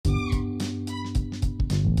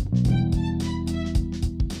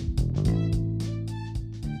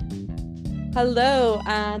Hello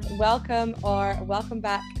and welcome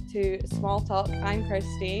back to Small Talk. I'm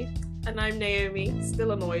Kirsty. And I'm Naomi,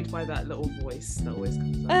 still annoyed by that little voice that always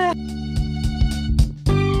comes up.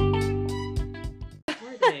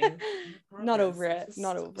 Not over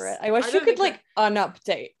it. I wish you could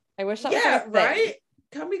update. I wish that was like a thing. Right?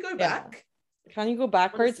 Can we go back? Can you go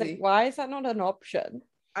backwards? Like, why is that not an option?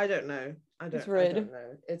 I don't know. It's rude. I don't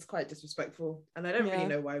know. It's quite disrespectful. And I don't really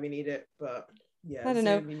know why we need it, but yeah, I don't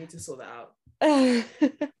know. We need to sort that out.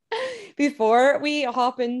 Before we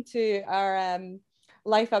hop into our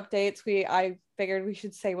life updates, I figured we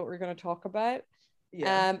should say what we're going to talk about.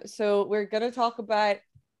 So we're going to talk about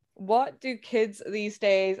what do kids these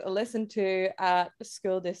days listen to at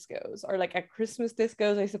school discos, or like at Christmas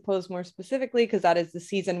discos, I suppose, more specifically, because that is the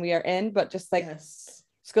season we are in, but just like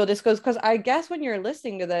school discos, because I guess when you're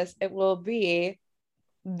listening to this, it will be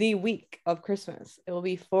the week of Christmas. It will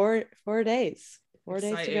be four days. 4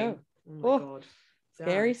 days to go. Oh my God.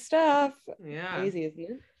 Scary stuff. Yeah. Crazy, isn't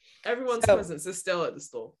it? Everyone's presents are still at the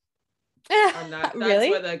store. And that's really?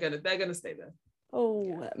 where they're gonna stay there. Oh,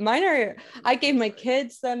 yeah. Mine are, I gave my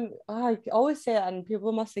kids them. I always say that, and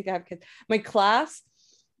people must think I have kids. My class,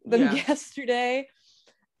 yesterday.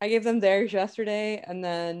 I gave them theirs yesterday, and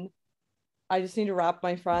then I just need to wrap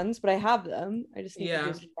my friends, but I have them. I just need to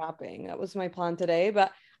do some wrapping. That was my plan today,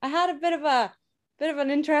 but I had a bit of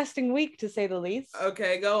an interesting week, to say the least.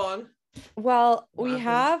 Okay, go on. Well, we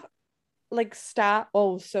have like so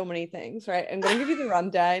many things, right? I'm gonna give you the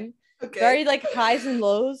rundown. Okay. Very like highs and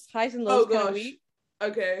lows kind of week.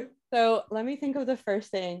 Okay. So let me think of the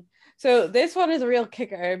first thing. So this one is a real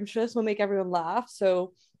kicker. I'm sure this will make everyone laugh.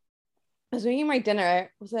 So I was making my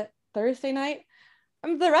dinner. Was it Thursday night?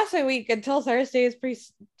 The rest of the week until Thursday is pretty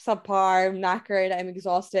subpar. I'm knackered. I'm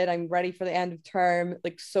exhausted. I'm ready for the end of term.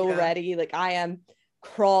 Like ready. Like I am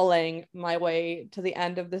crawling my way to the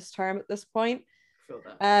end of this term at this point. I feel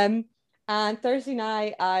that. And Thursday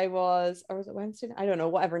night or was it Wednesday? I don't know,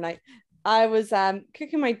 whatever night. I was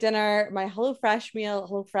cooking my dinner, my HelloFresh meal.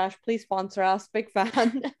 HelloFresh, please sponsor us. Big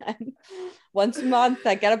fan. Once a month,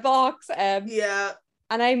 I get a box. And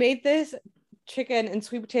I made this chicken and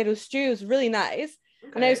sweet potato stew. It was really nice.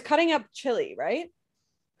 Okay. And I was cutting up chili, right?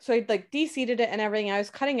 So I'd like de-seeded it and everything. I was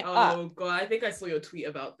cutting it up. Oh God, I think I saw your tweet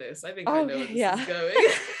about this. I think I know where this is going.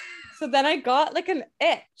 So then I got like an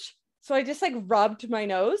itch. So I just like rubbed my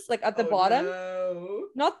nose like at the bottom,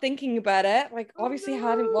 not thinking about it. Like obviously I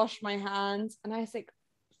hadn't washed my hands, and I was like,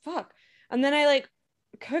 fuck. And then I like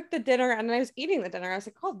cooked the dinner, and I was eating the dinner. I was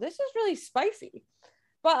like, oh, this is really spicy.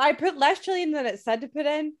 But I put less chili in than it said to put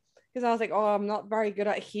in, because I was like, oh, I'm not very good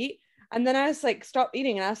at heat. And then I was like, stop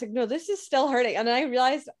eating. And I was like, no, this is still hurting. And then I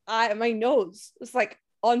realized my nose was like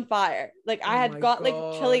on fire. Like I had got like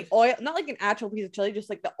chili oil, not like an actual piece of chili, just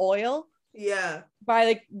like the oil. Yeah. By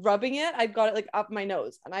like rubbing it, I got it like up my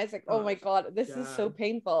nose, and I was like, oh my God, this is so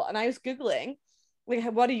painful. And I was Googling, like,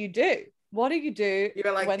 what do you do? What do you do?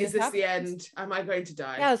 You're like, is this the end? Am I going to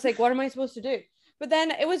die? Yeah, it's like, what am I supposed to do? But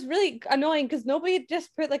then it was really annoying because nobody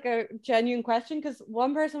just put like a genuine question, because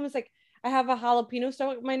one person was like, I have a jalapeno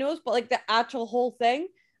stuck in my nose, but like the actual whole thing.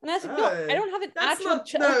 And I was like, no, I don't have an actual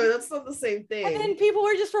no, that's not the same thing. And then people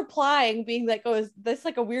were just replying, being like, oh, is this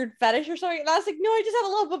like a weird fetish or something? And I was like, no, I just have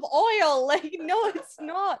a lump of oil. Like, no, it's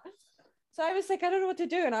not. So I was like, I don't know what to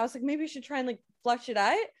do. And I was like, maybe you should try and like flush it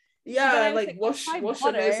out. Yeah, like wash your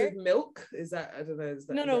nose with milk. Is that, I don't know. Is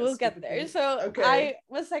that, no, we'll get there. So I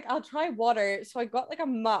was like, I'll try water. So I got like a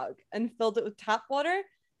mug and filled it with tap water.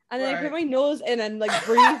 And then I put my nose in and like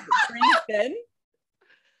breathed in.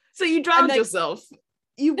 So you drowned yourself.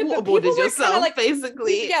 You waterboarded yourself, like,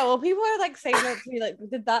 basically. Yeah, well, people are like saying that to me, like,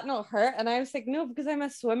 did that not hurt? And I was like, no, because I'm a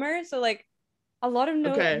swimmer, so like a lot of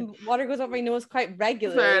water goes up my nose quite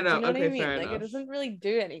regularly. Fair enough. You know what I mean? Fair like enough. It doesn't really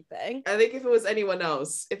do anything. I think if it was anyone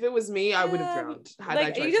else, if it was me, I would have drowned.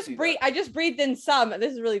 I just breathed in some.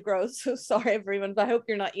 This is really gross. So sorry, everyone, but I hope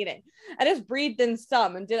you're not eating. I just breathed in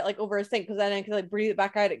some and did it like over a sink, because then I could like breathe it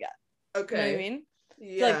back out again. Okay. You know what I mean?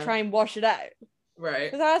 Yeah. To like try and wash it out.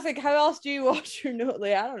 Right. Because I was like, how else do you wash your nose?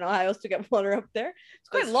 Like, I don't know how else to get water up there. It's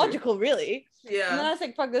quite logical, really. Yeah. And then I was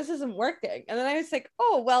like, fuck, this isn't working. And then I was like,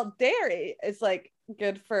 oh, well, dairy is like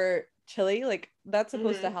good for chili. Like that's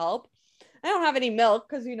supposed to help. I don't have any milk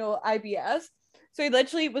because, you know, IBS. So he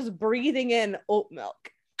literally was breathing in oat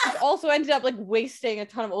milk. Which also ended up like wasting a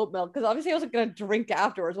ton of oat milk, because obviously I wasn't going to drink it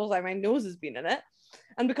afterwards. Was I? My nose has been in it.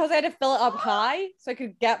 And because I had to fill it up high so I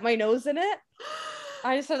could get my nose in it,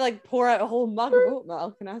 I just had to like pour out a whole mug of oat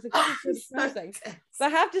milk, and I was like, this is so disgusting. But I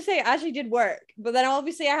have to say, it actually did work. But then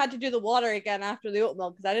obviously I had to do the water again after the oat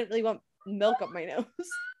milk, because I didn't really want milk up my nose.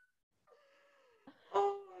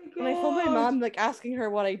 Oh And I phoned my mom, like asking her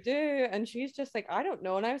what I do, and she's just like, I don't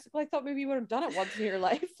know. And I was like, well, I thought maybe you would have done it once in your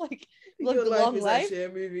life, like lived a long life. Actually a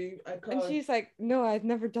movie. I can't. And she's like, no, I've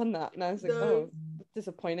never done that. And I was like, oh,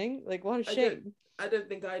 disappointing. Like, what a shame. I don't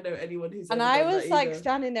think I know anyone who's. And I was like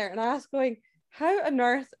standing there, and I was going, how on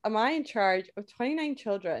earth am I in charge of 29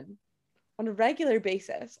 children on a regular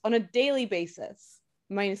basis, on a daily basis,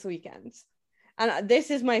 minus weekends? And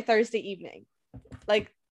this is my Thursday evening.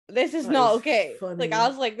 Like, this is not okay. Funny. Like, I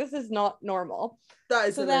was like, this is not normal. That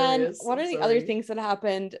is so hilarious. Then what are the other things that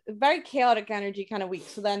happened? Very chaotic energy kind of week.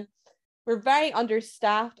 So then we're very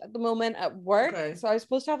understaffed at the moment at work. Okay. So I was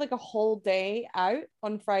supposed to have like a whole day out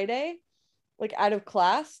on Friday, like out of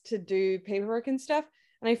class to do paperwork and stuff.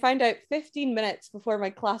 And I found out 15 minutes before my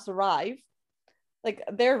class arrived, like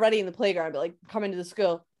they're ready in the playground, but like coming to the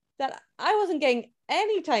school, that I wasn't getting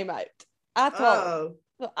any time out at all.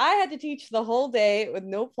 So I had to teach the whole day with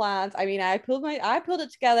no plans. I mean, I pulled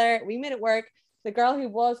it together. We made it work. The girl who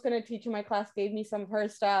was going to teach in my class gave me some of her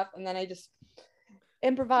stuff, and then I just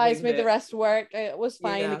improvised, made the rest work. It was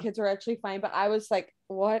fine. The kids were actually fine, but I was like,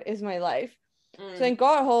 what is my life? So then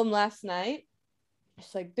got home last night,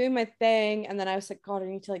 just like doing my thing, and then I was like, God, I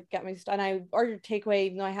need to like get my stuff. And I ordered takeaway,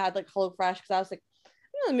 even though I had like HelloFresh, because I was like,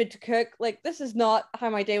 I'm in the mood to cook. Like, this is not how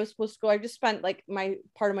my day was supposed to go. I just spent like my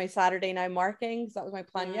part of my Saturday now marking, because that was my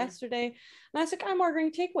plan yesterday. And I was like, I'm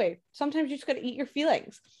ordering takeaway. Sometimes you just got to eat your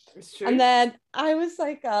feelings. It's true. And then I was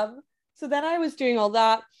like, so then I was doing all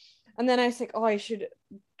that. And then I was like, oh, I should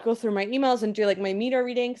go through my emails and do like my meter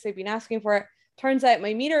reading, because they've been asking for it. Turns out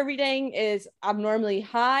my meter reading is abnormally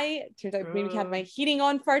high. Turns out maybe had my heating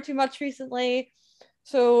on far too much recently.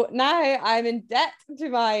 So now I'm in debt to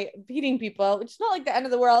my heating people, which is not like the end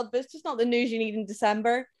of the world, but it's just not the news you need in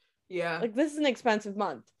December. Yeah. Like, this is an expensive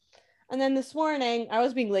month. And then this morning, I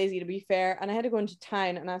was being lazy, to be fair, and I had to go into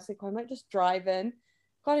town, and I was like, well, I might just drive in.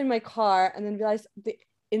 Got in my car, and then realized the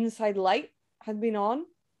inside light had been on,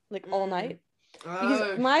 like, all night.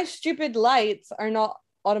 Because my stupid lights are not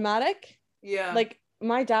automatic. Yeah. Like,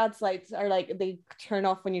 my dad's lights are like, they turn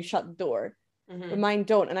off when you shut the door. But mine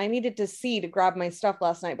don't. And I needed to see to grab my stuff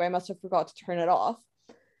last night, but I must have forgot to turn it off.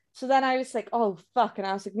 So then I was like, oh, fuck. And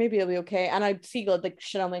I was like, maybe it'll be okay. And I seagulled like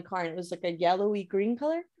shit on my car, and it was like a yellowy green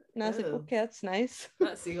color. And I was like, okay, that's nice.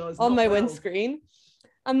 That seagull is on my windscreen.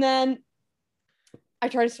 And then I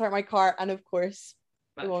tried to start my car, and of course,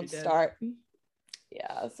 it won't start.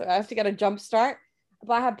 Yeah, so I have to get a jump start.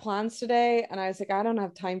 But I had plans today, and I was like, I don't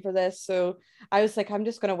have time for this. So I was like, I'm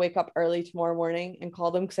just gonna wake up early tomorrow morning and call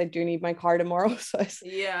them, because I do need my car tomorrow. So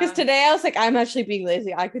because today I was like, I'm actually being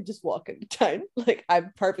lazy. I could just walk into town. Like,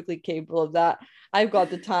 I'm perfectly capable of that. I've got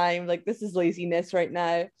the time. Like, this is laziness right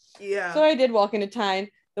now. Yeah. So I did walk into town.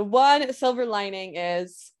 The one silver lining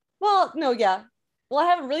is, I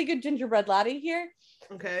have a really good gingerbread latte here.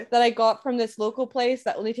 Okay. That I got from this local place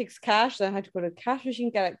that only takes cash. So I had to go to the cash machine,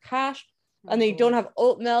 get it cash. And they don't have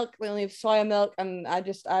oat milk. They only have soya milk. And I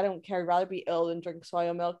don't care. I'd rather be ill than drink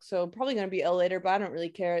soya milk. So probably going to be ill later, but I don't really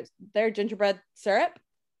care. It's their gingerbread syrup.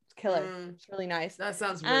 It's killer. It's really nice. That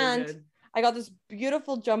sounds really good. I got this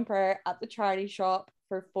beautiful jumper at the charity shop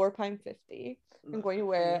for £4.50. I'm going to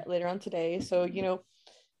wear it later on today. So, you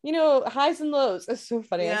know, highs and lows. It's so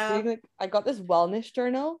funny. Yeah. I got this wellness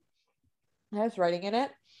journal. I was writing in it.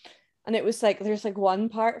 And it was like, there's like one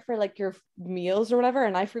part for like your meals or whatever.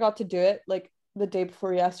 And I forgot to do it like the day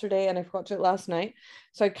before yesterday, and I forgot to do it last night.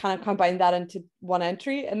 So I kind of combined that into one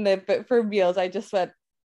entry. And then, but for meals, I just went,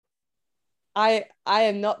 I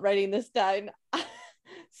am not writing this down.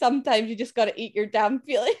 Sometimes you just got to eat your damn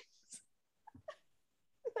feelings.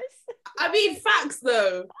 I mean, facts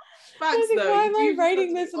though. Facts though. Why am I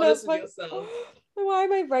writing this in a why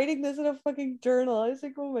am I writing this in a fucking journal? I was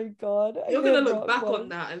like, oh my God. You're going to look back on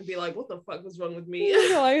that and be like, what the fuck was wrong with me?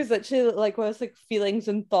 I was actually like, when I was like feelings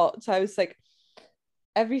and thoughts, I was like,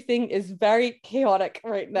 everything is very chaotic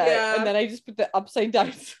right now. Yeah. And then I just put the upside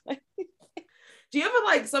down. Do you ever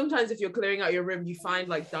like, sometimes if you're clearing out your room, you find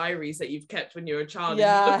like diaries that you've kept when you were a child?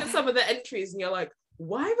 Yeah. And you look at some of the entries and you're like,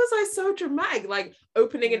 why was I so dramatic? Like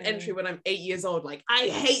opening an entry when I'm 8 years old, like, I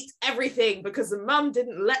hate everything because the mum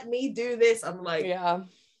didn't let me do this. I'm like,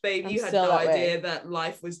 babe, you had no idea that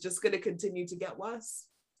life was just going to continue to get worse.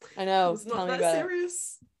 I know. It's not that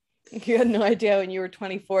serious. You had no idea when you were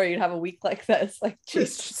 24 you'd have a week like this. Like,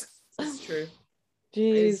 jeez. It's true.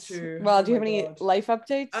 Jeez. True. Well, do you have any life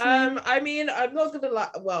updates? I mean, I'm not gonna lie.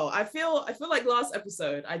 Well, I feel like last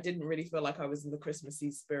episode I didn't really feel like I was in the Christmassy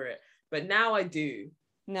spirit, but now I do.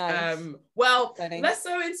 Nice. Well, less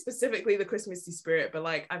so in specifically the Christmassy spirit, but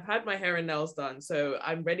like I've had my hair and nails done, so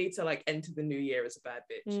I'm ready to like enter the new year as a bad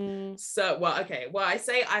bitch. So, I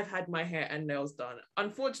say I've had my hair and nails done.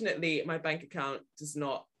 Unfortunately, my bank account does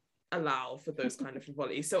not allow for those kind of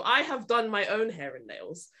frivolities, so I have done my own hair and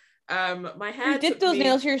nails. My hair. You did those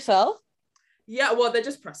nails yourself? Yeah, well, they're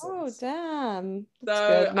just press-ons. Oh damn! That's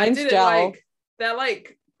so good. Mine's I did gel. It like they're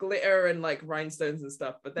like glitter and like rhinestones and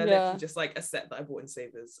stuff, but they're literally just like a set that I bought in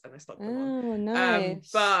Savers and I stuck them on. Oh, nice.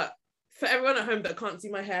 But for everyone at home that can't see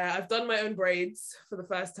my hair, I've done my own braids for the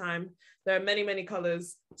first time. There are many, many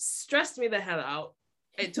colors. Stressed me the hell out.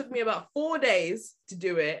 It took me about 4 days to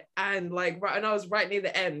do it, and like and I was right near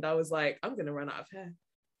the end. I was like, I'm gonna run out of hair.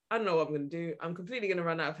 I don't know what I'm gonna do. I'm completely gonna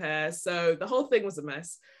run out of hair. So the whole thing was a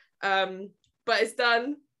mess. But it's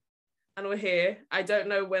done. And we're here. I don't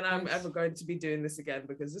know when I'm ever going to be doing this again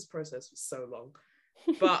because this process was so long.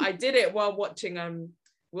 But I did it while watching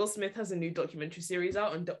Will Smith has a new documentary series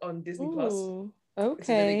out on Disney Plus. Okay. It's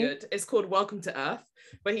really good. It's called Welcome to Earth.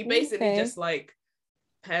 But he basically just like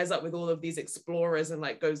pairs up with all of these explorers and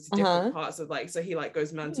like goes to different parts of like, so he like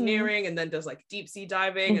goes mountaineering and then does like deep sea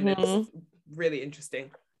diving and it's really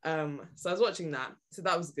interesting. So I was watching that. So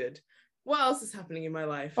that was good. What else is happening in my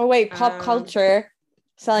life? Oh wait, pop culture.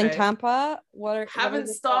 Selling Tampa? Haven't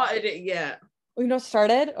started it yet. Oh, you not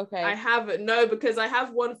started? Okay. I haven't. No, because I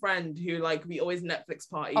have one friend who like we always Netflix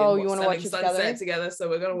party. Oh, you want to watch it together? So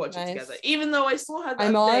we're gonna watch it together. Even though I saw her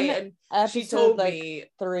that day and she told like me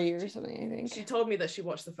 3 or something. I think she told me that she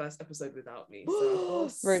watched the first episode without me. So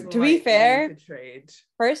to be fair, betrayed.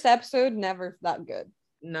 First episode never that good.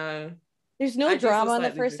 No. There's no drama in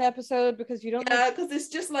the first episode because you don't. Yeah, because it's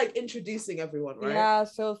just like introducing everyone, right? Yeah,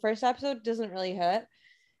 so first episode doesn't really hit.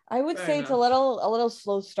 I would say it's a little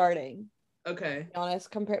slow starting. Okay. To be honest,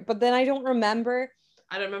 but then I don't remember.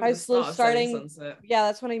 I don't remember the slow starting. Sunset. Yeah,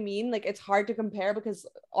 that's what I mean. Like it's hard to compare because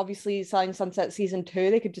obviously Selling Sunset season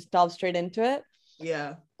 2, they could just delve straight into it.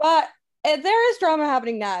 Yeah. But there is drama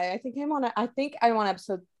happening now. I think I'm on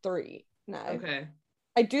episode 3 now. Okay.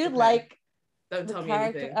 I do like. Don't tell me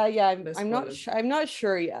anything. Yeah, I'm not sure. I'm not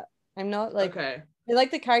sure yet. I'm not like. Okay. I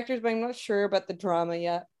like the characters, but I'm not sure about the drama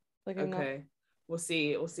yet. Like I'm okay. Not... We'll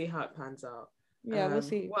see how it pans out. Yeah, we'll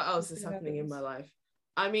see. What else is happening in my life?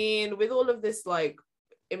 I mean, with all of this like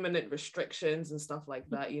imminent restrictions and stuff like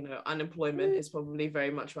that, you know, unemployment is probably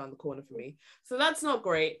very much around the corner for me. So that's not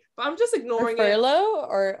great. But I'm just ignoring it. Furlough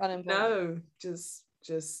or unemployment? No, just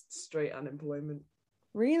straight unemployment.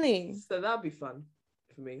 Really? So that'd be fun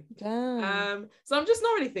for me. Damn. So I'm just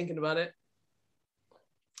not really thinking about it.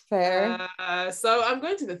 Fair. So I'm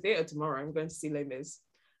going to the theater tomorrow. I'm going to see Les Mis.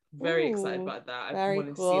 Very excited about that. I've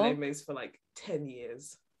wanted to see Les Mis for like 10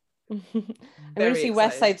 years. I'm going to see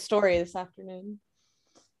West Side Story this afternoon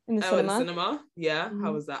in the cinema. In the cinema? Yeah.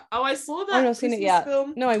 How was that? Oh, I saw that. I've not seen it yet.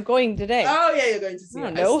 Film. No, I'm going today. Oh yeah, you're going to see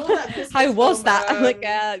it. I saw that how was that? I'm like,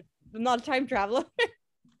 I'm not a time traveler.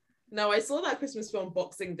 No, I saw that Christmas film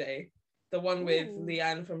Boxing Day. The one with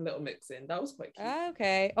Leanne from Little Mix in. That was quite cute.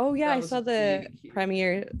 Okay. Oh yeah, I saw the really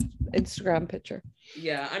premiere Instagram picture.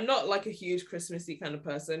 Yeah, I'm not like a huge Christmassy kind of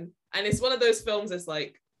person. And it's one of those films that's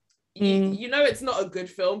like, you know it's not a good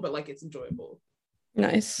film, but like it's enjoyable.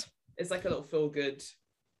 Nice. It's like a little feel-good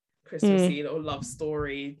Christmassy little love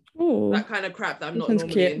story. Ooh. That kind of crap that I'm not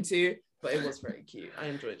normally into. But it was very cute. I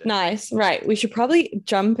enjoyed it. Nice. Right. We should probably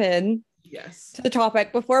jump in. Yes. To the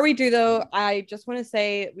topic. Before we do though, I just want to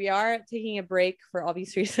say we are taking a break for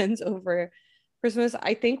obvious reasons over Christmas.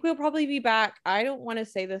 I think we'll probably be back. I don't want to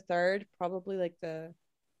say the 3rd, probably like the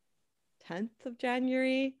 10th of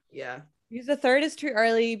January. Yeah. Because the 3rd is too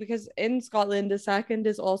early because in Scotland the 2nd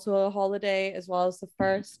is also a holiday as well as the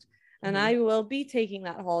 1st. And I will be taking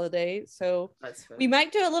that holiday. So we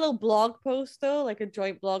might do a little blog post though, like a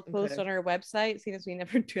joint blog post on our website, seeing as we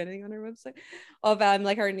never do anything on our website, of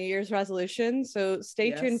like our New Year's resolution. So stay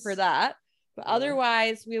tuned for that. But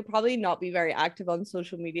otherwise, we'll probably not be very active on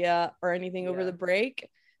social media or anything over the break.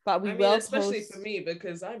 But we will especially for me,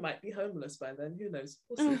 because I might be homeless by then. Who knows?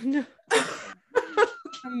 We'll see. No.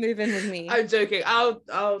 Come move in with me. I'm joking. I'll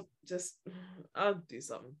do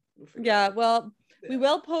something. Well, we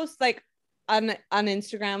will post like an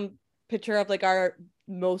Instagram picture of like our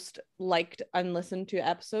most liked and listened to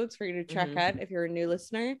episodes for you to check out if you're a new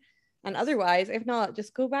listener. And otherwise, if not,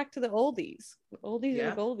 just go back to the oldies. Oldies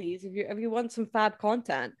are goldies if you want some fab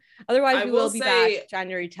content. Otherwise, we will be back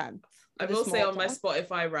January 10th. I will say on my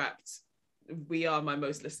Spotify Wrapped, we are my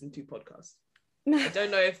most listened to podcast. I don't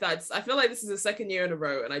know if I feel like this is the 2nd year in a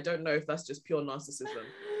row, and I don't know if that's just pure narcissism,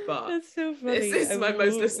 but that's so funny. This is my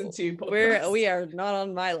most listened to podcast. We are not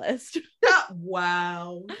on my list.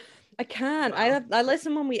 Wow. I can. Wow. I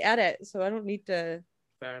listen when we edit, so I don't need to.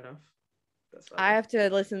 Fair enough. That's fine. I have to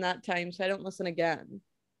listen that time, so I don't listen again.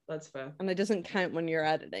 That's fair. And it doesn't count when you're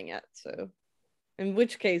editing it, so in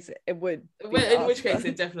which case it would. In which case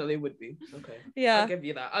it definitely would be. Okay. Yeah. I'll give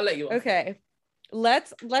you that. I'll let you off. Okay.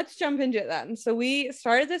 Let's jump into it then. So we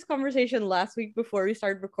started this conversation last week before we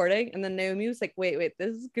started recording, and then Naomi was like, wait,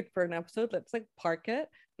 this is good for an episode. Let's like park it.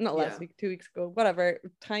 Not last week, 2 weeks ago, whatever.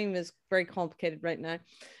 Time is very complicated right now. It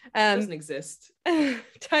doesn't exist.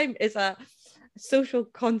 Time is a social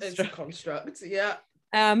construct. It's a construct, yeah.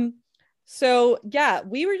 So yeah,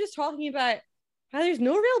 we were just talking about how there's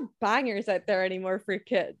no real bangers out there anymore for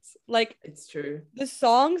kids. Like, it's true. The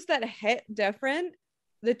songs that hit different,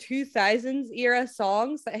 the 2000s era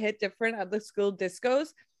songs that hit different at the school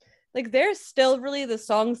discos, like they're still really the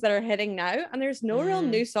songs that are hitting now, and there's no real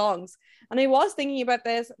new songs. And I was thinking about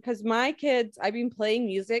this because my kids, I've been playing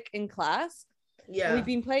music in class. Yeah. We've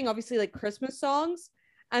been playing obviously like Christmas songs,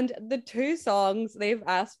 and the 2 songs they've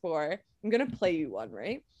asked for, I'm gonna play you one,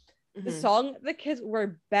 right? Mm-hmm. The song the kids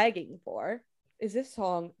were begging for is this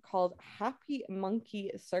song called Happy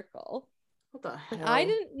Monkey Circle. What the hell? And I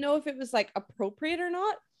didn't know if it was like appropriate or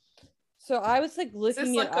not. So I was like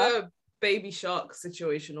looking it up. A Baby Shark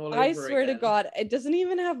situation all over I swear to God, it doesn't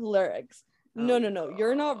even have lyrics. No,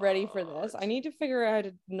 you're not ready for this. I need to figure out how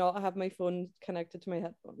to not have my phone connected to my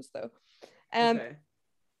headphones though. Okay.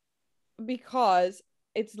 Because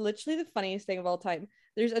it's literally the funniest thing of all time.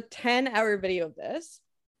 There's a 10-hour video of this.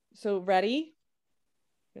 So ready?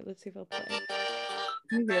 Okay, let's see if I'll play.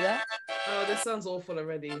 Can you hear that? Oh, this sounds awful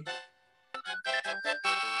already. What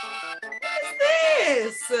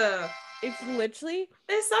is this? It's literally.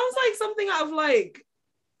 It sounds like something out of like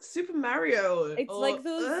Super Mario. It's like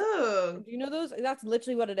those. Do you know those? That's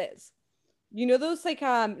literally what it is. You know those like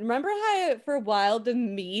remember how for a while the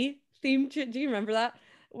Mii theme? Do you remember that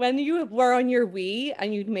when you were on your Wii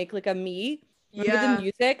and you'd make like a Mii? Remember the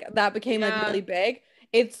music that became like really big?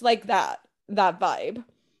 It's like that vibe.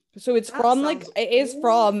 So it's from like it is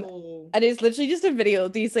literally just a video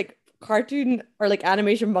of these like cartoon or like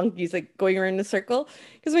animation monkeys like going around in a circle,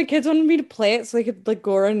 because my kids wanted me to play it so they could like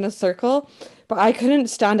go around in a circle, but I couldn't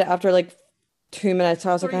stand it after like 2 minutes.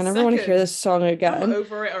 I was like, I never want to hear this song again. I'm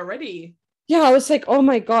over it already. Yeah, I was like, oh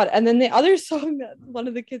my God. And then the other song that one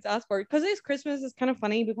of the kids asked for, because it's Christmas, is kind of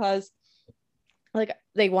funny because like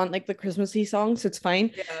they want like the Christmassy song, so it's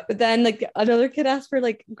fine. Yeah. But then like another kid asked for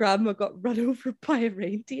like Grandma Got Run Over by a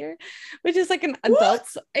Reindeer, which is like an adult.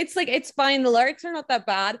 It's like, it's fine. The lyrics are not that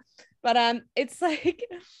bad, but it's like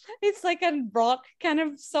a rock kind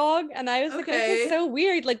of song. And I was like, this is so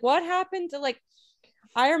weird. Like, what happened to like,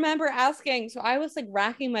 I remember asking, so I was like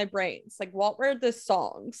racking my brains, like what were the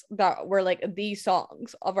songs that were like the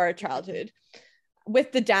songs of our childhood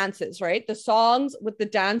with the dances, right? The songs with the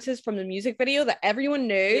dances from the music video that everyone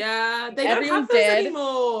knew. Yeah, they don't have those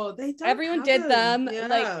anymore. They don't. Everyone did them. Yeah.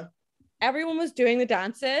 Like everyone was doing the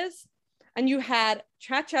dances, and you had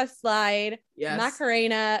Cha Cha Slide,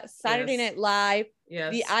 Macarena, Saturday Night Live,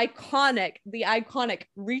 the iconic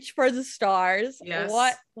Reach for the Stars. Yes.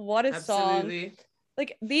 What a song!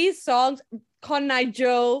 Like these songs, Cotton Eye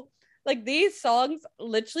Joe. Like these songs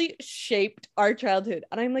literally shaped our childhood,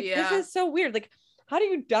 and I'm like, this is so weird. Like, how do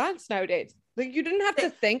you dance nowadays? Like, you didn't have to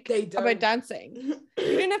think about dancing. You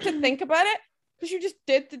didn't have to think about it because you just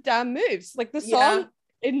did the damn moves. Like the song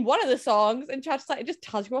in one of the songs in Chat Slide, it just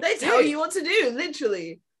tells you what they tell you what to do,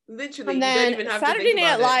 literally. And then Saturday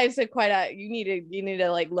Night Live's like quite a you need to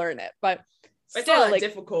like learn it, but it's still like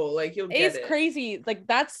difficult. Like you'll get it's crazy. Like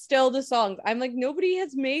that's still the songs. I'm like, nobody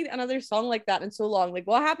has made another song like that in so long. Like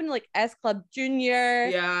what happened to like S Club Junior?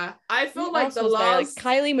 Yeah, I feel like the last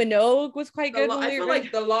Kylie Minogue was quite good. I feel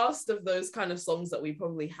like the last of those kind of songs that we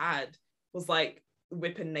probably had was like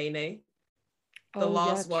Whip and Nene. The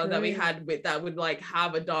last one that we had with that would like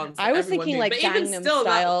have a dance. I was thinking like Gangnam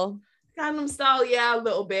Style. Gangnam Style, yeah, a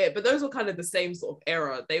little bit, but those were kind of the same sort of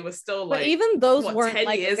era. They were still like, but even those weren't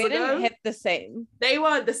like they didn't hit the same. They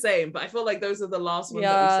weren't the same, but I feel like those are the last ones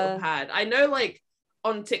that we sort of had. I know, like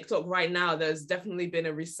on TikTok right now, there's definitely been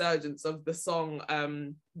a resurgence of the song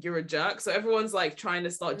 "You're a Jerk," so everyone's like trying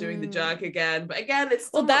to start doing the jerk again. But again, it's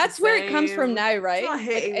still that's where it comes from now, right?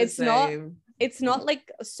 It's not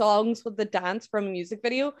like songs with the dance from a music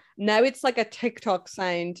video. Now it's like a TikTok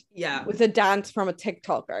sound with a dance from a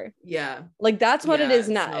TikToker. Yeah. Like that's what it is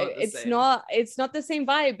now. It's not the same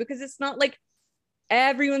vibe because it's not like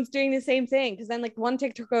everyone's doing the same thing. Because then like one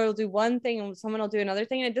TikToker will do one thing and someone will do another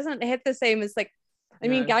thing. And it doesn't hit the same as like, I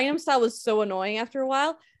mean, Gangnam Style was so annoying after a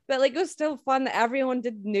while, but like it was still fun that everyone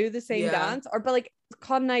knew the same dance. But like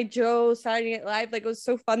Cotton Eye Joe, Saturday Night Live. Like, it was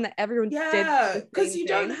so fun that everyone did because you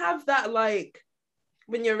don't have that, like,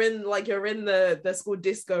 when you're in the school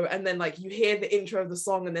disco and then like you hear the intro of the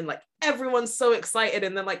song and then like everyone's so excited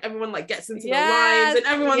and then like everyone like gets into the lines and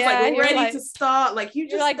everyone's like ready to start, like you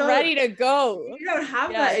just like ready to go. You don't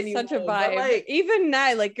have that anymore. Such a vibe. Like, even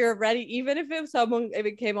now, like, you're ready, even if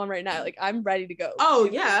it came on right now, like, I'm ready to go. Oh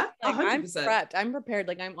yeah, like 100%. I'm prepped, I'm prepared.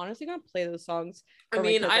 Like, I'm honestly gonna play those songs. I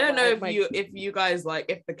mean, I don't know if you guys like,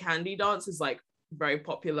 if the Candy Dance is like very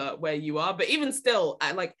popular where you are, but even still,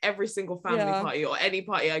 at like every single family party or any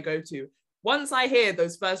party I go to, once I hear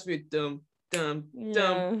those first few dum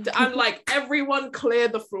I'm like, everyone clear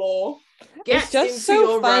the floor, get it's just into so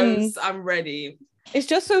your fun. Rows, I'm ready. It's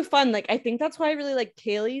just so fun. Like, I think that's why I really like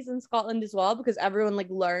Kaylee's in Scotland as well, because everyone like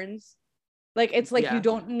learns, like, it's like you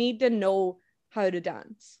don't need to know how to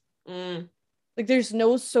dance. Like, there's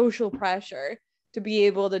no social pressure to be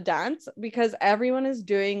able to dance because everyone is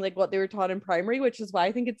doing like what they were taught in primary, which is why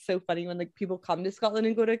I think it's so funny when like people come to Scotland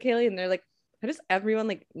and go to Kaylee and they're like, how does everyone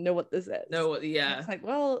like know what this is? It's like,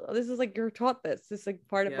 well, this is like, you're taught this. This is like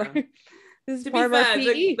part of our this is to part be of fair,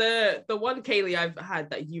 our PE. The one Kaylee I've had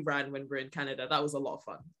that you ran when we were in Canada, that was a lot of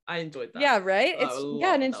fun. I enjoyed that. Yeah, right.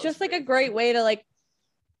 And it's just like a great way to like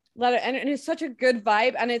let it, and it's such a good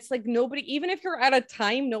vibe, and it's like nobody, even if you're out of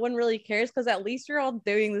time, no one really cares because at least you're all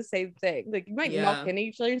doing the same thing. Like, you might knock into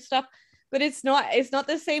each other and stuff, but it's not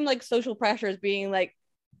the same like social pressure as being like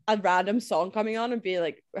a random song coming on and be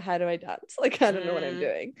like, how do I dance? Like, I don't know what I'm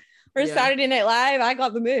doing. Or Saturday Night Live, I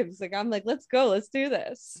got the moves. Like, I'm like, let's go, let's do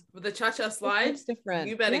this. With the cha-cha slide, it's different.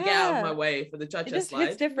 You better get out of my way for the cha-cha slide.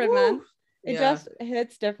 It's different, man. It just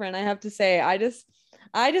hits different. I have to say, I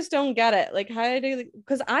just don't get it. Like, how do you,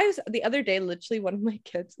 because I was the other day, literally one of my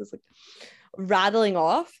kids was like rattling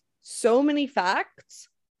off so many facts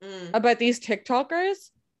about these TikTokers.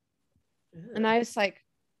 And I was like,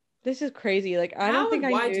 this is crazy. Like, I don't think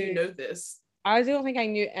why do you know this? I don't think I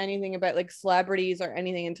knew anything about like celebrities or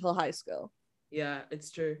anything until high school. Yeah,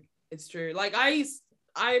 it's true. It's true. Like,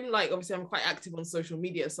 I'm like, obviously I'm quite active on social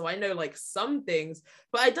media, so I know like some things,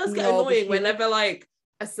 but it does get annoying whenever like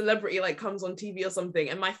a celebrity like comes on TV or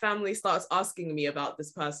something and my family starts asking me about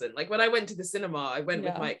this person. Like, when I went to the cinema, I went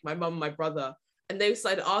with my mum and my brother, and they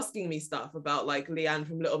started asking me stuff about like Leanne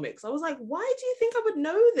from Little Mix. I was like, why do you think I would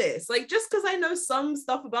know this? Like, just because I know some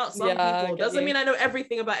stuff about some people doesn't mean I know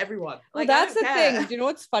everything about everyone. Like, well, that's the thing. Do you know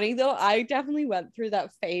what's funny though? I definitely went through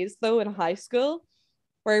that phase though in high school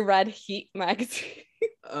where I read Heat magazine.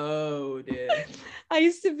 Oh dear. I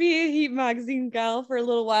used to be a Heat magazine gal for a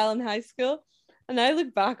little while in high school, and I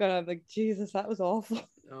look back on it, I'm like, Jesus, that was awful.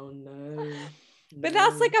 Oh no. But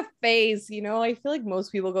that's like a phase, you know. I feel like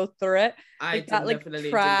most people go through it. Like that, like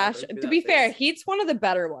trash. To be fair, Heat's one of the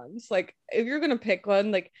better ones. Like, if you're gonna pick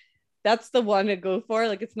one, like that's the one to go for.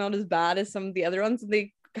 Like, it's not as bad as some of the other ones.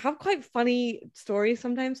 They have quite funny stories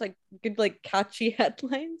sometimes, like good, like catchy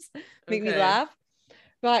headlines, make me laugh.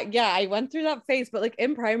 But yeah, I went through that phase. But like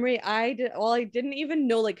in primary, I didn't even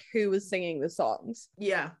know like who was singing the songs.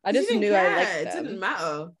 Yeah, I just knew I liked them. It didn't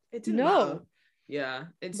matter. It didn't matter. Yeah,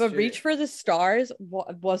 it's but true. Reach for the Stars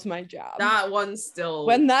was my job. That one still,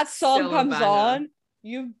 when that song comes on,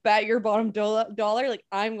 you bet your bottom dollar like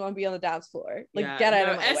I'm gonna be on the dance floor. Like, get out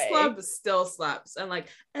of my way. S Club still slaps, and like,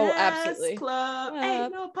 absolutely, S Club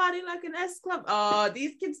ain't no party like an S Club. Oh,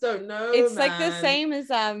 these kids don't know. It's like the same as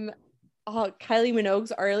Kylie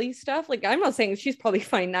Minogue's early stuff. Like, I'm not saying she's probably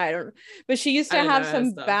fine now, I don't know, but she used to have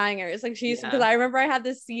some bangers. Like, she used to, because I remember I had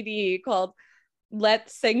this CD called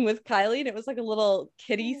Let's Sing with Kylie, and it was like a little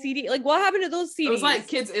kiddie CD. Like, what happened to those CDs? It was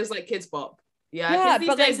like Kids Bop. Yeah,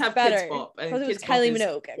 these days have better. Kids Bop, because it was Kylie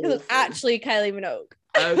Minogue. Because it was actually Kylie Minogue.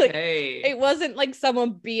 Okay. It wasn't like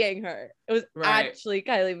someone being her. It was actually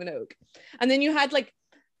Kylie Minogue. And then you had like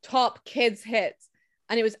Top Kids Hits,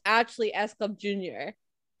 and it was actually S Club Junior.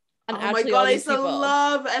 And oh my god, I used to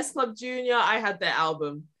love S Club Junior. I had their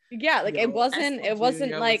album. Yeah, like it wasn't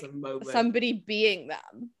like somebody being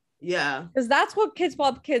them. Yeah, because that's what Kids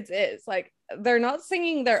Bop Kids is. Like, they're not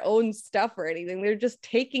singing their own stuff or anything. They're just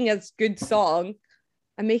taking a good song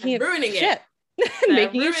and making it ruining shit.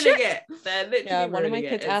 Making it shit. They're literally one of my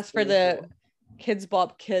kids asked for the Kids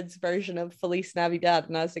Bop Kids version of Feliz Navidad,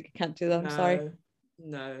 and I was like, I can't do that. I'm sorry.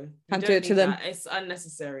 No, can't do it to them. It's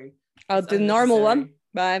unnecessary. I'll do the normal one.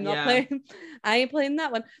 But I'm not playing. I ain't playing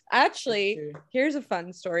that one. Actually, here's a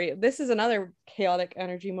fun story. This is another chaotic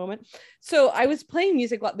energy moment. So I was playing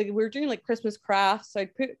music. We were doing like Christmas crafts. So I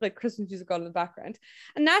put like Christmas music on in the background.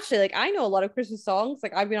 And naturally, like, I know a lot of Christmas songs.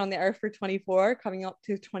 Like, I've been on the earth for 24, coming up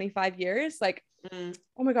to 25 years. Like, oh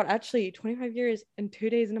my God, actually 25 years and 2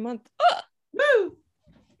 days in a month. Woo!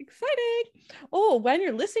 Exciting. Oh, when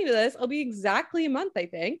you're listening to this, it'll be exactly a month, I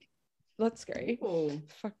think. That's scary. Oh,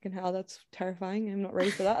 fucking hell, that's terrifying. I'm not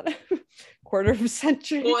ready for that. Quarter of a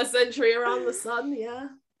century. Quarter century around the sun, yeah.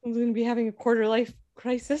 I'm gonna be having a quarter life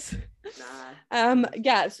crisis. Nah.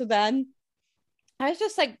 Yeah, so then I was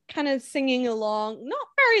just like kind of singing along, not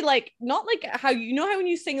like how how when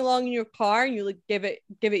you sing along in your car and you like give it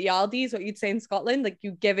yaldi is what you'd say in Scotland, like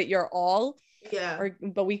you give it your all. Yeah.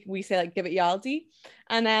 But we say like give it yaldi.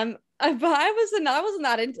 And but I wasn't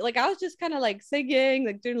that into, like I was just kind of like singing,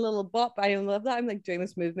 like doing a little bop. I love that I'm like doing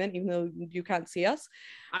this movement even though you can't see us.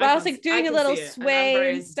 But I was like doing a little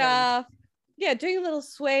sway and stuff. Yeah, doing a little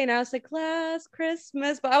sway, and I was like last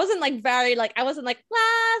Christmas, but I wasn't like last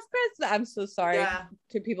Christmas. I'm so sorry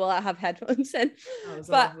to people that have headphones in. But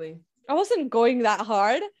lovely. I wasn't going that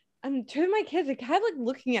hard, and two of my kids like kept like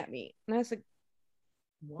looking at me, and I was like,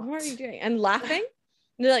 what are you doing? And laughing.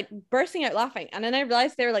 And they're like bursting out laughing, and then I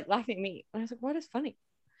realized they were like laughing at me, and I was like, what is funny?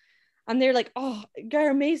 And they're like, oh,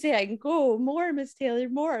 you're amazing, go more, Miss Taylor,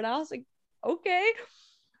 more. And I was like, okay.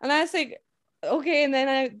 And I was like, okay. And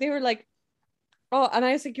then they were like, oh, and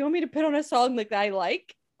I was like, you want me to put on a song like that I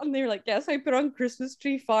like? And they were like, yes. I put on Christmas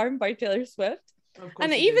Tree Farm by Taylor Swift.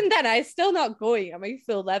 And even then I was still not going at my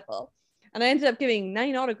full level, and I ended up giving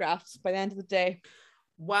 9 autographs by the end of the day.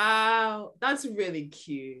 Wow, that's really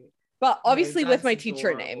cute. But obviously with my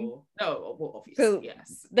teacher name. No, well, obviously, so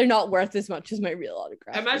yes. They're not worth as much as my real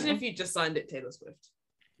autograph. Imagine if you just signed it Taylor Swift.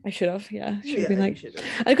 I should have, yeah. Should have been like,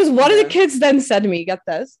 because one of the kids then said to me, get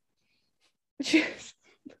this.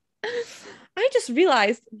 I just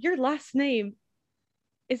realized your last name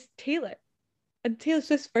is Taylor. And Taylor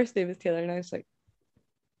Swift's first name is Taylor. And I was like,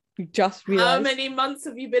 you just realized. How many months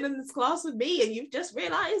have you been in this class with me and you've just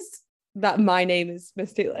realized? That my name is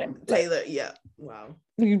Miss Taylor. Taylor, yeah. Wow.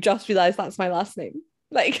 You just realized that's my last name.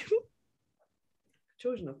 Like.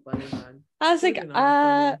 Children are funny, man. I was like,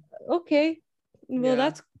 okay. Well,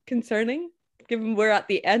 that's concerning, given we're at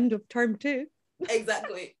the end of term 2.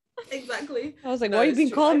 Exactly. I was like, why have you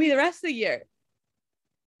been calling me the rest of the year?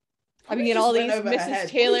 I've been getting all these Mrs.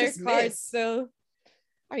 Taylor cards, so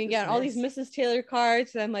I've been getting all these Mrs. Taylor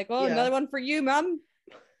cards, and I'm like, oh, another one for you, Mum.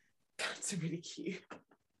 That's really cute.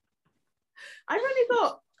 I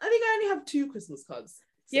think I only have 2 Christmas cards.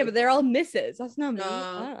 So. Yeah, but they're all Mrs. That's not me.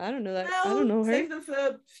 I don't know that. Well, I don't know her. Save them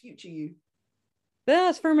for future you.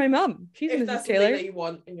 That's for my mum. She's if Mrs. that's Taylor. That you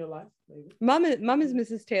want in your life, maybe. Mum is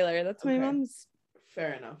Mrs. Taylor. That's my mum's.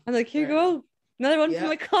 Fair enough. I'm like, here you go. Another one from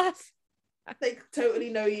my class. They totally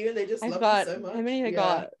know you and they just love you so much. How many I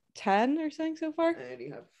got? 10 or something so far? I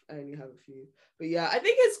only have a few. But yeah, I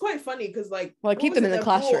think it's quite funny because like, well, I keep them in the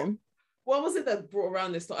classroom. What was it that brought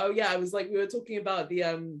around this? Oh yeah, I was like, we were talking about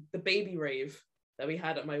the baby rave that we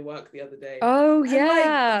had at my work the other day. Oh yeah, like,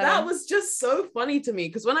 that was just so funny to me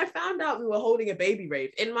because when I found out we were holding a baby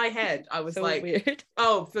rave, in my head I was so like, weird.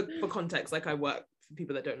 Oh, for context, like I work, for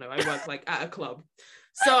people that don't know, I work like at a club.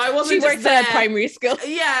 So I wasn't. She works at a primary school.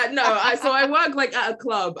 Yeah, no. So I work like at a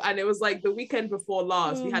club, and it was like the weekend before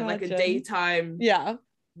last. We had like a daytime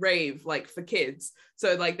rave like for kids.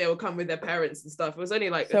 So like they would come with their parents and stuff. It was only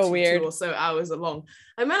like so 2 or so hours long.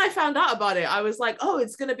 And when I found out about it, I was like, oh,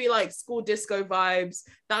 it's gonna be like school disco vibes.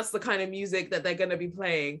 That's the kind of music that they're gonna be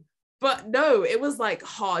playing. But no, it was like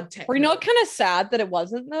hard techno. Were you not kind of sad that it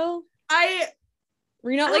wasn't though?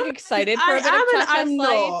 Were you not like excited for a bit of I'm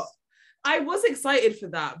not. I was excited for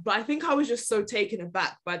that, but I think I was just so taken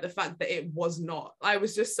aback by the fact that it was not. I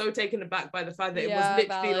was just so taken aback by the fact that it was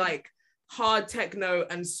literally like hard techno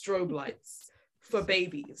and strobe lights for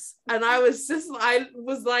babies. And I was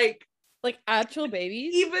like actual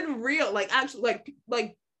babies? Even real, like actual,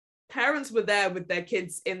 like parents were there with their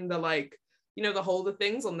kids in the like, you know, the holder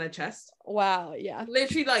things on their chest. Wow, yeah.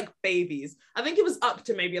 Literally like babies. I think it was up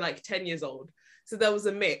to maybe like 10 years old. So there was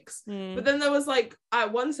a mix. But then there was like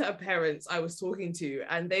one set of parents I was talking to,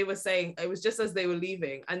 and they were saying, it was just as they were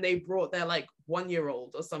leaving, and they brought their like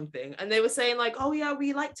 1-year-old or something, and they were saying like, oh yeah,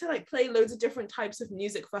 we like to like play loads of different types of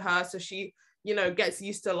music for her so she, you know, gets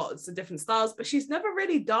used to lots of different styles, but she's never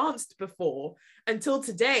really danced before until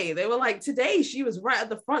today. They were like, today she was right at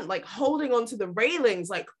the front, like holding onto the railings,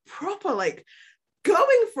 like proper, like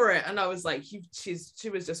going for it. And I was like, she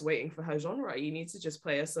was just waiting for her genre. You need to just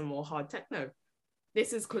play her some more hard techno.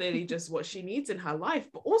 This is clearly just what she needs in her life.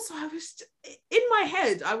 But also I was in my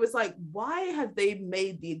head, I was like, why have they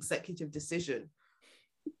made the executive decision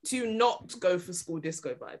to not go for school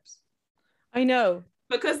disco vibes? I know.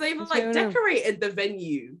 Because they've like decorated the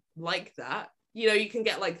venue like that. You know, you can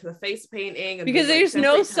get like the face painting. And because there's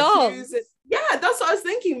no songs. Yeah, that's what I was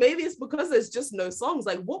thinking. Maybe it's because there's just no songs.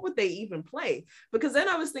 Like, what would they even play? Because then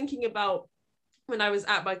I was thinking about when I was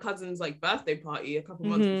at my cousin's like birthday party a couple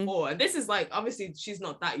months before, and this is like, obviously she's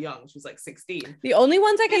not that young, she was like 16. The only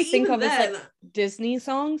ones I can think of is like Disney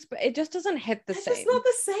songs, but it just doesn't hit the same. It's not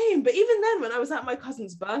the same. But even then, when I was at my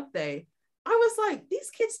cousin's birthday, I was like,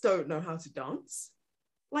 these kids don't know how to dance.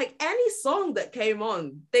 Like any song that came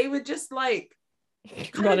on, they would just like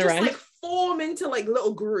run around, like form into like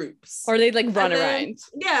little groups, or they'd like run around.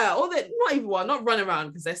 Yeah, or they not run around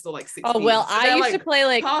because they're still like 16. Oh well, so I used to play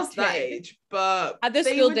like past that age, but at the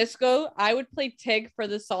school disco, I would play Tig for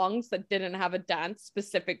the songs that didn't have a dance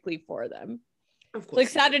specifically for them. Of course, like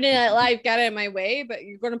Saturday Night Live, get out of my way, but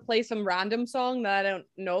you're gonna play some random song that I don't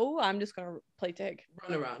know. I'm just gonna play Tig.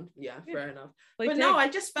 Run around, yeah, fair enough. But Tig. No, I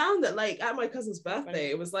just found that like at my cousin's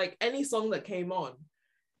birthday, it was like any song that came on.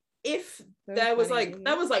 If there was like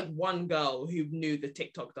one girl who knew the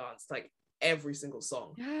TikTok dance, like every single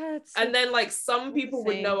song, and then like some people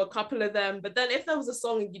would know a couple of them, but then if there was a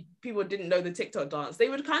song and people didn't know the TikTok dance, they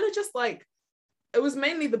would kind of just like, it was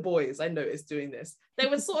mainly the boys I noticed doing this. They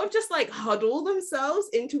would sort of just like huddle themselves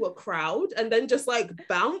into a crowd and then just like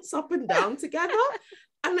bounce up and down together.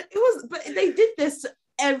 And but they did this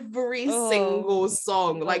every single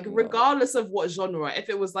song, like regardless of what genre. If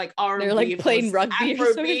it was like R&B, they're like playing rugby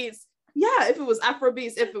or something. Yeah, if it was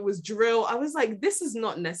Afrobeats, if it was drill, I was like, this is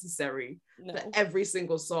not necessary for every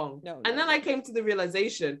single song. And then I came to the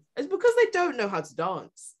realization, it's because they don't know how to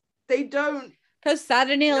dance. They don't. Because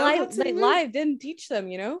Saturday Night Live didn't teach them,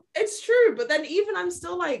 you know? It's true, but then even I'm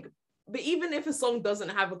still like, but even if a song doesn't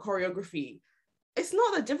have a choreography, it's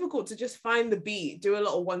not that difficult to just find the beat, do a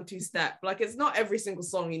little 1-2 step. Like, it's not every single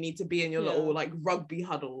song you need to be in your little like rugby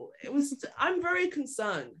huddle. I'm very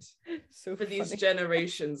concerned for these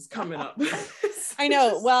generations coming up. I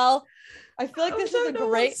know. Well, I feel like this is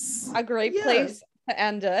a great place to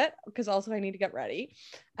end it, because also I need to get ready.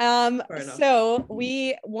 So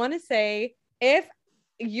we want to say, if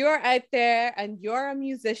you're out there and you're a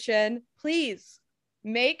musician, please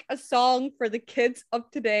make a song for the kids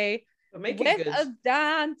of today with a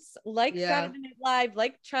dance like Saturday Night Live,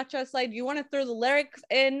 like Cha-Cha Slide. You want to throw the lyrics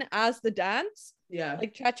in as the dance,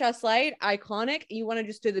 like Cha-Cha Slide, iconic. You want to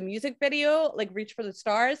just do the music video, like Reach for the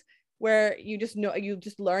Stars, where you just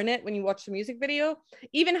learn it when you watch the music video.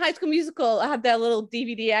 Even High School Musical had that little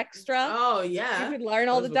DVD extra. Oh yeah, you could learn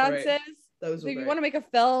all the dances. Great. So if you want to make a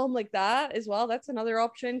film like that as well, that's another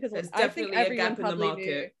option, because I think everyone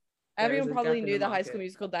probably knew the High School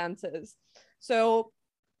Musical dances. So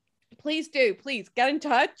please get in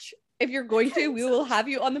touch. If you're going to, we will have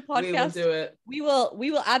you on the podcast. We will do it. We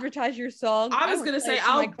will advertise your song. I was gonna say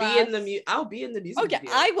I'll be in the music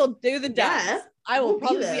video. I will do the dance. Yeah, I will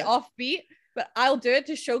probably be offbeat, but I'll do it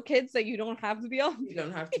to show kids that you don't have to be offbeat. You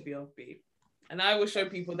don't have to be offbeat. And I will show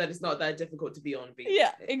people that it's not that difficult to be on beat.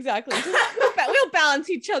 Yeah, exactly. We'll balance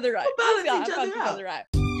each other out. We'll balance each other out.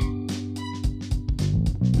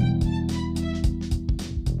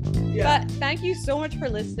 Yeah. But thank you so much for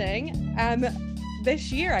listening. This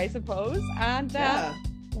year, I suppose. And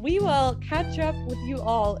we will catch up with you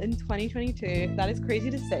all in 2022. That is crazy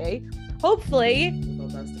to say. Hopefully,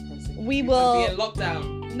 we will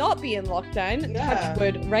not be in lockdown. Touch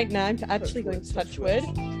wood right now. I'm actually going to touch wood.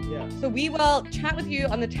 Yeah. So we will chat with you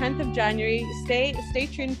on the 10th of January. Stay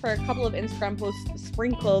tuned for a couple of Instagram posts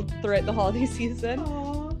sprinkled throughout the holiday season.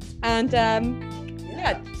 Aww. And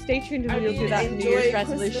stay tuned, and we'll do that New Year's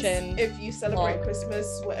resolution. If you celebrate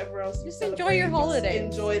Christmas, whatever else, just enjoy your holidays.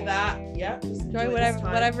 Enjoy that. Yeah. Enjoy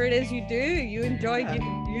whatever it is you do. You enjoy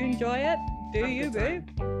you enjoy it. Do you, boo?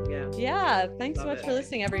 Yeah. Thanks so much for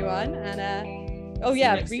listening, everyone. And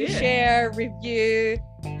reshare, review,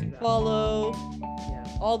 follow.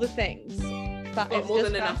 All the things. It's more just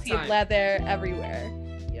than enough fancy leather everywhere.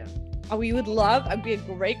 Yeah. We would love, it'd be a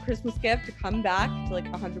great Christmas gift to come back to like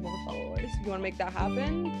 100 more followers. If you want to make that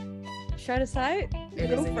happen, shout us out.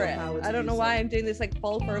 Go for it. I don't know why I'm doing this like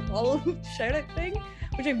follow for a follow shout out thing,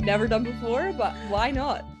 which I've never done before, but why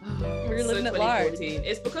not? We're living it large.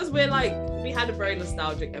 It's because we had a very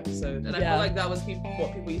nostalgic episode, and I feel like that was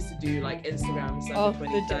what people used to do, like Instagram stuff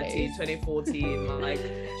in 2013, 2014, like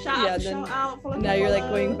shout out, follow. Now you're like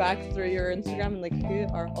going back through your Instagram and like, who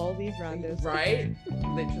are all these randos? Right?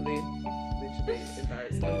 Literally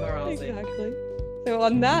embarrassing. Exactly. So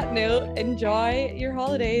on that note, enjoy your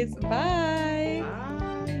holidays. Bye.